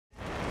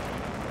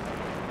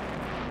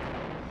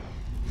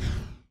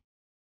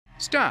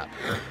Stop.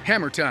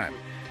 Hammer time.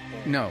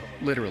 No,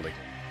 literally.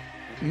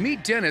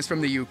 Meet Dennis from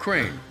the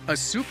Ukraine, a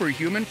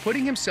superhuman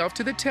putting himself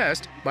to the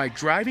test by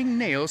driving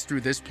nails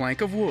through this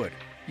plank of wood,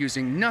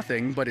 using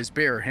nothing but his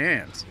bare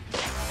hands.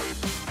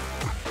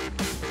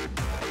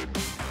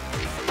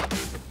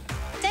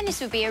 Dennis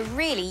would be a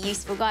really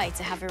useful guy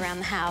to have around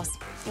the house.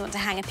 You want to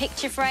hang a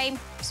picture frame?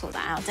 Sort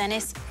that out,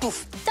 Dennis.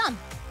 Poof, done.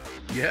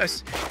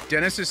 Yes,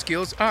 Dennis's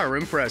skills are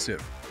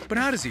impressive. But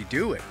how does he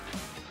do it?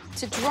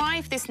 To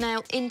drive this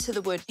nail into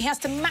the wood, he has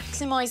to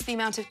maximise the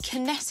amount of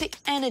kinetic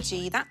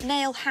energy that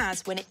nail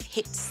has when it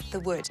hits the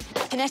wood.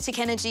 Kinetic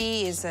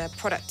energy is a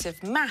product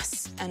of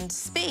mass and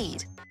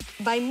speed.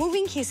 By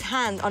moving his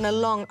hand on a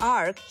long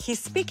arc,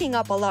 he's picking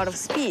up a lot of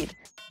speed.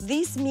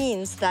 This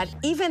means that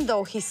even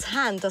though his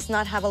hand does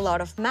not have a lot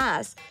of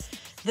mass,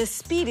 the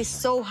speed is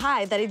so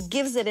high that it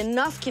gives it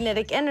enough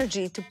kinetic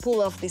energy to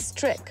pull off this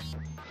trick.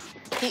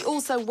 He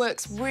also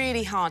works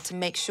really hard to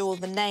make sure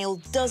the nail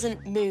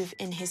doesn't move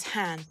in his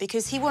hand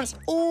because he wants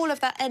all of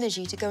that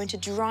energy to go into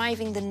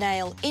driving the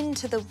nail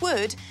into the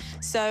wood,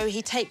 so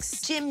he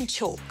takes gym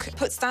chalk,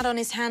 puts that on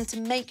his hand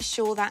to make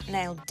sure that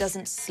nail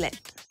doesn't slip.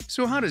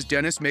 So how does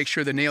Dennis make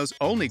sure the nails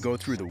only go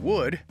through the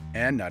wood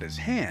and not his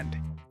hand?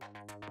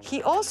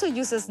 He also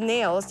uses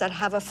nails that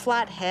have a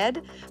flat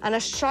head and a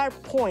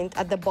sharp point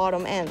at the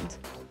bottom end.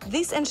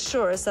 This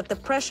ensures that the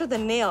pressure the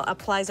nail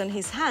applies on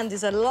his hand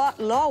is a lot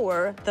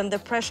lower than the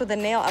pressure the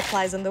nail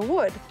applies on the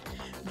wood.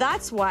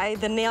 That's why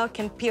the nail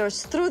can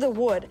pierce through the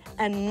wood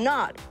and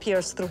not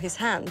pierce through his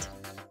hand.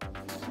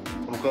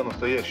 Рука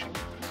настоящая,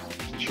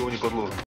 ничего не подложено.